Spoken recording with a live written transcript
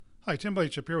Hi, Tim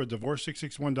Blanchard here with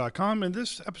Divorce661.com, and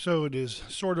this episode is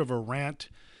sort of a rant.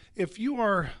 If you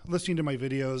are listening to my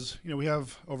videos, we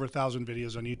have over 1,000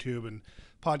 videos on YouTube and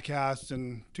podcasts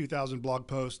and 2,000 blog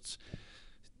posts.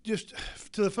 Just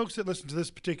to the folks that listen to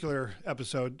this particular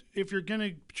episode, if you're going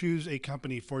to choose a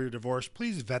company for your divorce,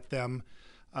 please vet them,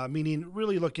 meaning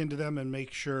really look into them and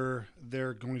make sure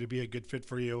they're going to be a good fit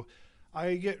for you.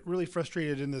 I get really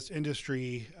frustrated in this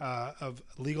industry of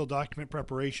legal document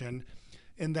preparation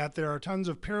in that there are tons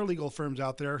of paralegal firms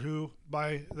out there who,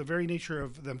 by the very nature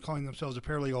of them calling themselves a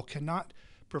paralegal, cannot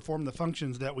perform the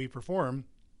functions that we perform,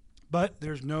 but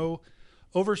there's no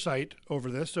oversight over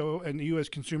this. So, and you as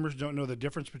consumers don't know the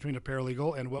difference between a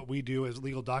paralegal and what we do as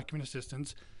legal document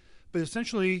assistants. But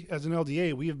essentially, as an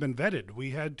LDA, we have been vetted.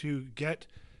 We had to get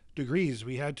degrees.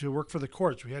 We had to work for the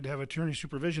courts. We had to have attorney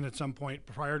supervision at some point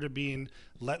prior to being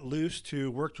let loose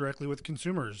to work directly with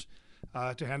consumers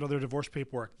to handle their divorce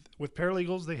paperwork. With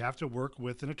paralegals, they have to work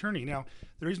with an attorney. Now,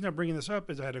 the reason I'm bringing this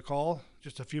up is I had a call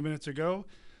just a few minutes ago.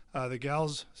 The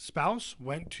gal's spouse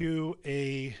went to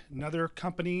another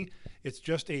company. It's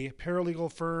just a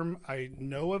paralegal firm. I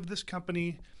know of this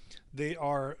company. They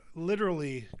are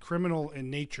literally criminal in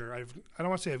nature. I don't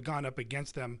want to say I've gone up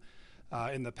against them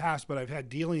in the past, but I've had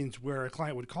dealings where a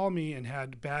client would call me and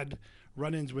had bad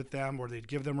run-ins with them, or they'd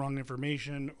give them wrong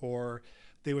information, or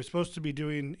they were supposed to be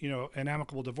doing, an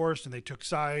amicable divorce and they took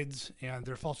sides and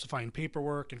they're falsifying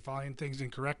paperwork and filing things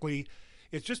incorrectly.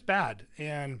 It's just bad.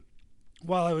 And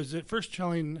while I was at first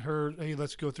telling her, hey,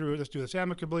 let's go through it, let's do this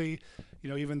amicably,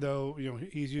 even though,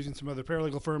 he's using some other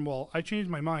paralegal firm, well, I changed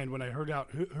my mind when I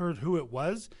heard who it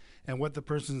was and what the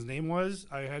person's name was.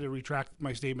 I had to retract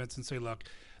my statements and say, look,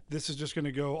 this is just going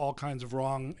to go all kinds of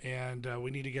wrong, and we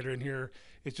need to get her in here.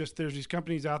 It's just there's these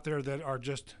companies out there that are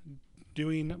just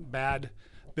doing bad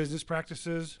business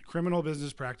practices, criminal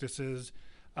business practices,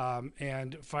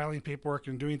 and filing paperwork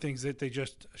and doing things that they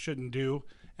just shouldn't do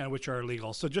and which are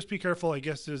illegal. So just be careful, I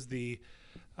guess, is the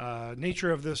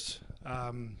nature of this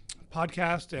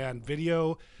podcast and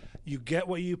video. You get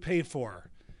what you pay for.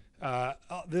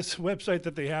 This website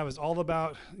that they have is all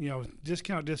about,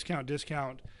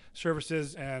 discount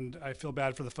services, and I feel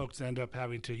bad for the folks that end up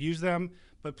having to use them.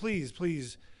 But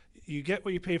please, you get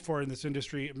what you pay for in this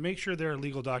industry. Make sure they're a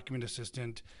legal document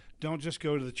assistant. Don't just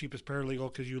go to the cheapest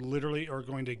paralegal, because you literally are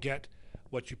going to get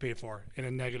what you pay for in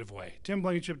a negative way. Tim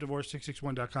Blankenship,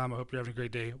 Divorce661.com. I hope you're having a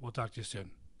great day. We'll talk to you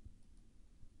soon.